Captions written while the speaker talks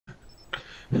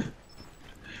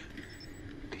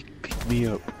me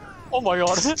up. Oh my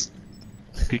god.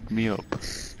 Pick me up.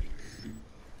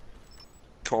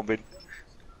 Corbin.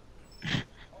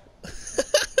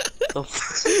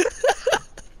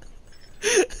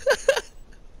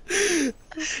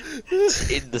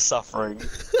 In the suffering.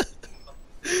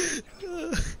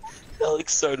 That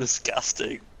looks so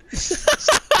disgusting.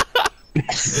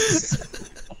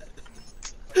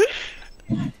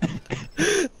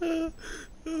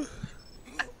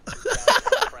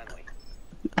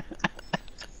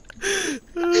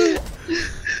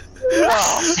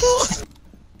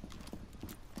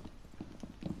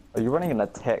 Are you running an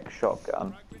attack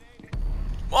shotgun?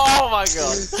 Oh my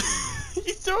god!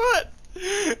 You threw it!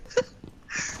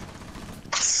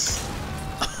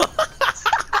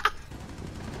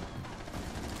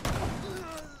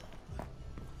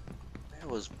 That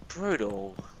was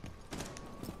brutal.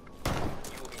 You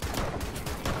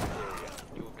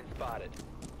have been spotted.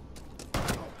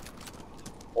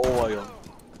 Oh my god.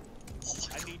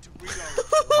 I need to reload.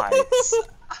 Nice.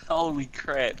 Holy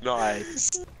crap, nice.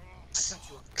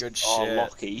 Good shit. Oh,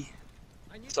 Lockie.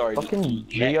 Sorry. Fucking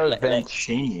let- let- let-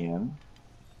 Geoventinian.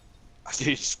 I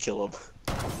did just kill him.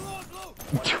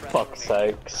 Fuck's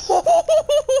sakes.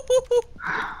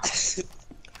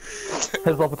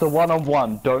 Heads up, it's a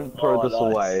one-on-one. Don't throw this nice.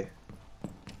 away.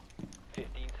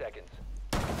 15 seconds.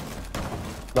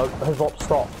 No, heads up,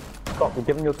 stop. Stop, you're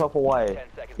giving yourself away. 10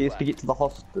 seconds He has to left. get to the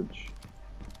hostage.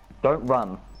 Don't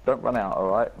run. Don't run out,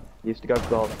 alright? He has to go to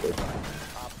the hostage.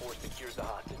 Op 4 secures the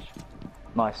hostage.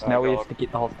 Nice, Oh now he has God. to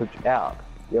get the hostage out.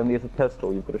 He only has a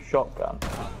pistol, you've got a shotgun.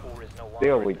 Op 4 is no longer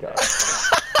There we in go. possession.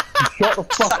 You shot the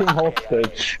fucking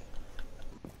hostage.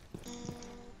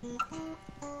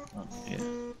 Oh, yeah.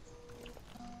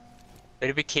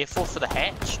 Better be careful for the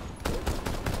hatch.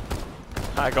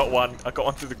 I got one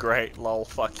through the grate, lol,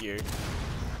 fuck you.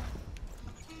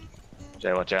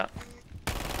 Jay, watch out.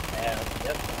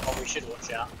 Yep, probably should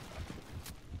watch out.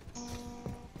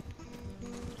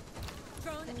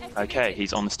 Okay,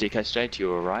 he's on the staircase, Jay, to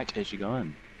your right as you go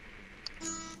in.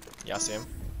 Yeah, I see him.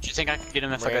 Do you think I can get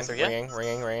him if I go through here?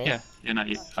 Ringing. Yeah,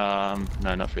 no,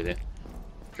 no, not through there.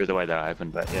 Through the way that I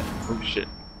opened, but yeah. Oh shit.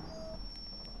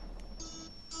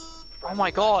 Oh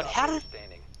my god, how did...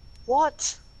 Standing.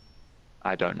 What?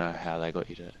 I don't know how they got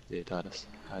you to there, Titus.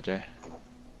 Jay.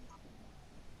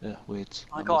 Yeah, weird.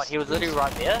 Oh my god, he was literally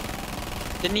right there.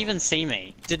 Didn't even see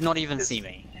me. Did not even see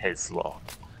me. His lock.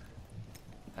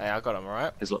 Hey, I got him,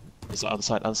 alright? His lock. His other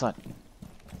side, other side.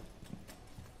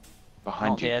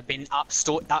 Behind Oh, you. yeah, Ben,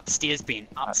 upstairs, Ben,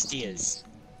 upstairs.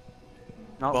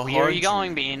 No, Behind where are you you.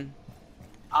 going, Ben?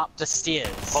 Up the stairs.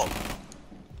 Oh.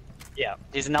 Yeah,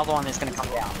 there's another one that's gonna come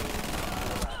down.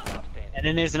 And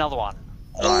then there's another one.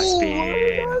 Nice,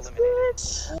 Ben.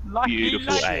 Lucky,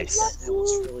 Beautiful lucky. ace. That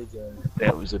was really good.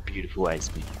 That was a beautiful ace,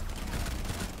 Ben.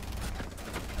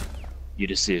 You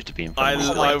deserve to be in I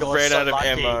front of my ran God, so out of lucky.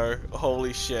 ammo.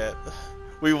 Holy shit.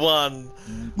 We won.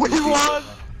 We won!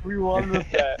 We won the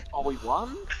bet. Oh, we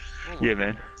won? Yeah,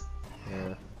 man.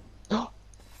 Yeah.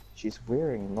 She's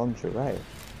wearing lingerie.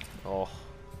 Oh.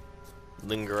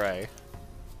 Lingerie.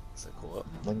 What's that called?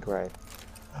 Lingerie.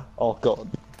 Oh god.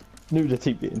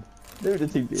 Nudity bin.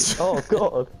 Nudity bin. Oh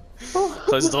god.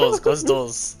 Close the doors, close the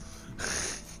doors.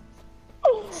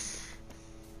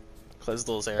 Close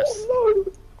the doors, Harris. Oh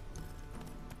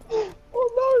no!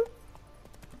 Oh no!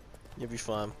 You'll be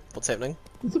fine. What's happening?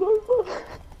 Is it over?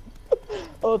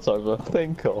 Oh, it's over.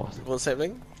 Thank God. What's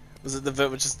happening? Was it the bit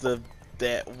with just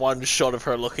that one shot of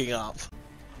her looking up?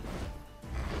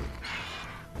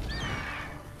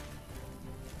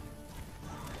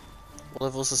 What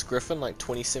level is this Griffin? Like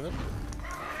 27?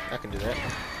 I can do that.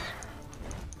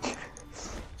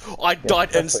 I died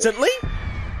perfect. instantly?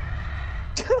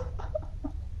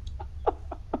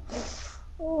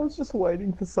 Oh, I was just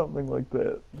waiting for something like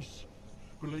that.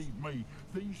 Believe me,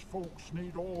 these folks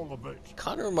need all of it.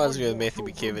 Kinda reminds me of Matthew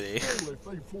McKevity. If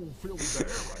they fulfill their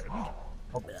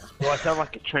end. Do I sound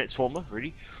like a transformer?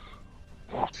 Ready?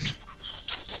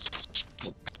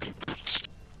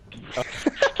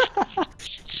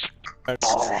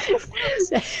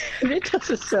 It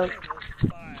doesn't sound.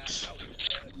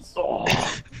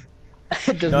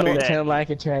 It does Not not that. sound like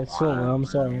a transformer. I'm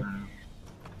sorry.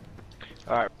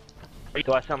 Alright.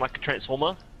 Do I sound like a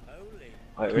transformer?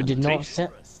 Wait, You did not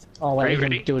sound. Oh wait,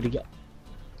 Ready? you can do it again.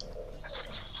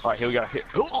 Alright, here we go. Here.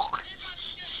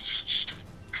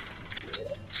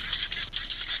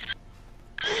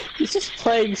 He's just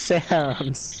playing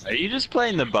sounds. Are you just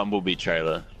playing the Bumblebee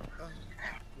trailer?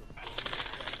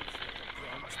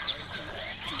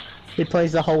 He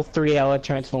plays the whole 3-hour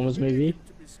Transformers movie.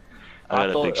 I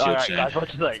got a big shield Alright, chain. guys, what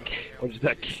do you think? What do you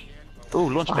think? Ooh,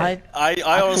 launch pad. I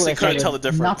thought honestly it couldn't sounded tell the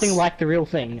difference. Nothing like the real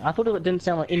thing. I thought it didn't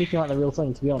sound like anything like the real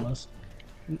thing, to be honest.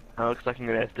 Oh, looks like I'm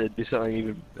gonna have to do something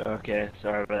even. Okay,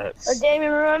 sorry about that.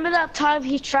 Damien, remember that time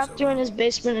he trapped you in his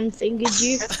basement and fingered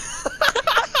you?